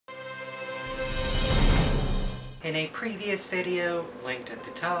In a previous video, linked at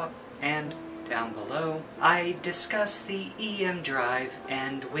the top and down below, I discussed the EMDrive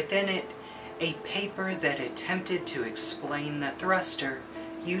and within it, a paper that attempted to explain the thruster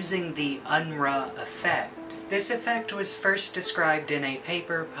using the Unruh effect. This effect was first described in a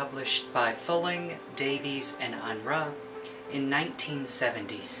paper published by Fulling, Davies, and Unruh in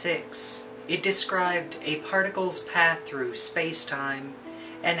 1976. It described a particle's path through space-time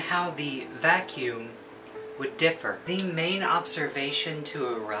and how the vacuum would differ. The main observation to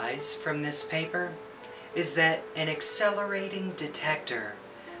arise from this paper is that an accelerating detector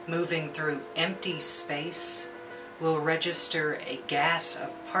moving through empty space will register a gas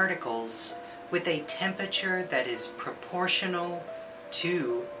of particles with a temperature that is proportional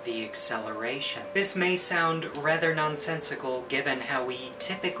to the acceleration. This may sound rather nonsensical given how we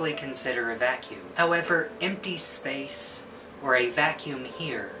typically consider a vacuum. However, empty space, or a vacuum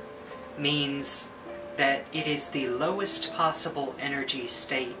here, means that it is the lowest possible energy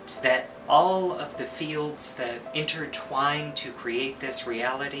state that all of the fields that intertwine to create this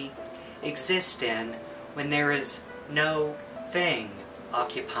reality exist in when there is no thing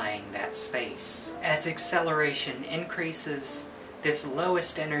occupying that space. As acceleration increases, this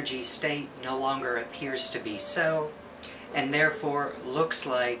lowest energy state no longer appears to be so, and therefore looks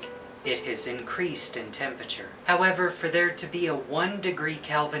like it has increased in temperature. However, for there to be a 1 degree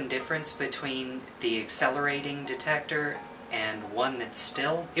Kelvin difference between the accelerating detector and one that's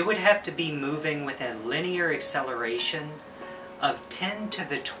still, it would have to be moving with a linear acceleration of 10 to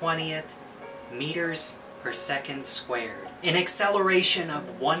the 20th meters per second squared. An acceleration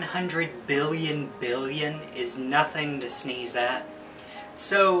of 100 billion is nothing to sneeze at,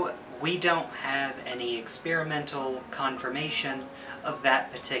 so we don't have any experimental confirmation of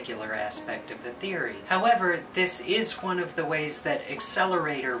that particular aspect of the theory. However, this is one of the ways that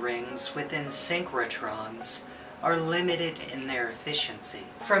accelerator rings within synchrotrons are limited in their efficiency.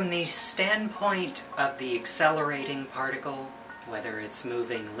 From the standpoint of the accelerating particle, whether it's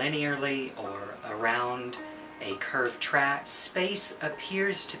moving linearly or around a curved track, space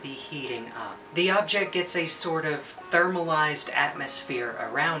appears to be heating up. The object gets a sort of thermalized atmosphere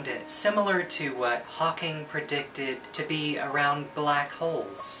around it, similar to what Hawking predicted to be around black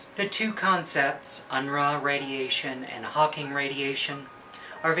holes. The two concepts, Unruh radiation and Hawking radiation,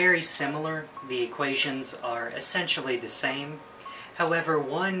 are very similar. The equations are essentially the same. However,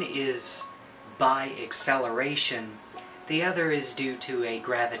 one is by acceleration, the other is due to a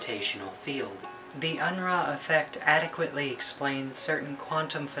gravitational field. The Unruh effect adequately explains certain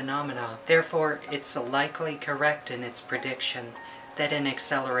quantum phenomena, therefore it's likely correct in its prediction that an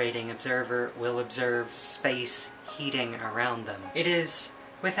accelerating observer will observe space heating around them. It is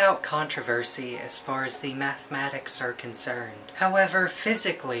without controversy as far as the mathematics are concerned. However,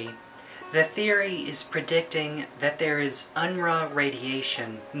 physically, the theory is predicting that there is Unruh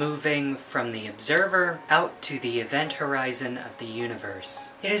radiation moving from the observer out to the event horizon of the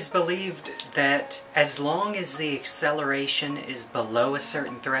universe. It is believed that as long as the acceleration is below a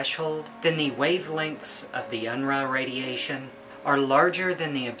certain threshold, then the wavelengths of the Unruh radiation are larger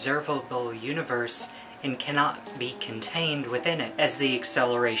than the observable universe and cannot be contained within it. As the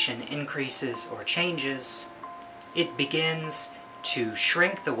acceleration increases or changes, it begins to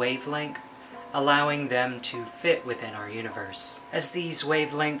shrink the wavelength, allowing them to fit within our universe. As these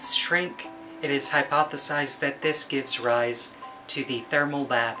wavelengths shrink, it is hypothesized that this gives rise to the thermal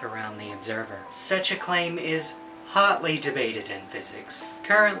bath around the observer. Such a claim is hotly debated in physics.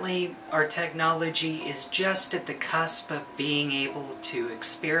 Currently, our technology is just at the cusp of being able to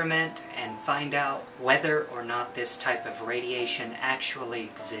experiment and find out whether or not this type of radiation actually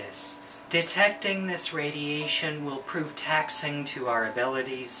exists. Detecting this radiation will prove taxing to our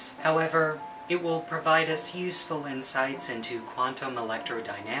abilities. However, it will provide us useful insights into quantum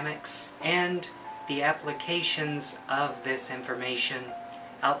electrodynamics and the applications of this information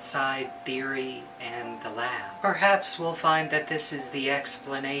outside theory and the lab. Perhaps we'll find that this is the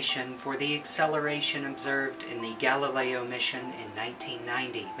explanation for the acceleration observed in the Galileo mission in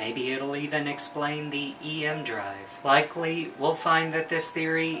 1990. Maybe it'll even explain the EMDrive. Likely, we'll find that this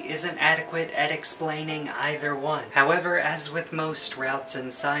theory isn't adequate at explaining either one. However, as with most routes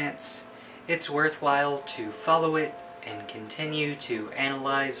in science, it's worthwhile to follow it and continue to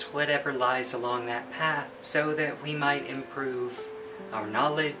analyze whatever lies along that path so that we might improve our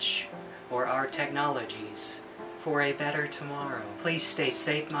knowledge or our technologies for a better tomorrow. Please stay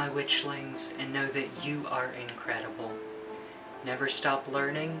safe, my witchlings, and know that you are incredible. Never stop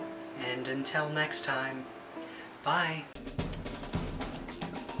learning, and until next time, bye!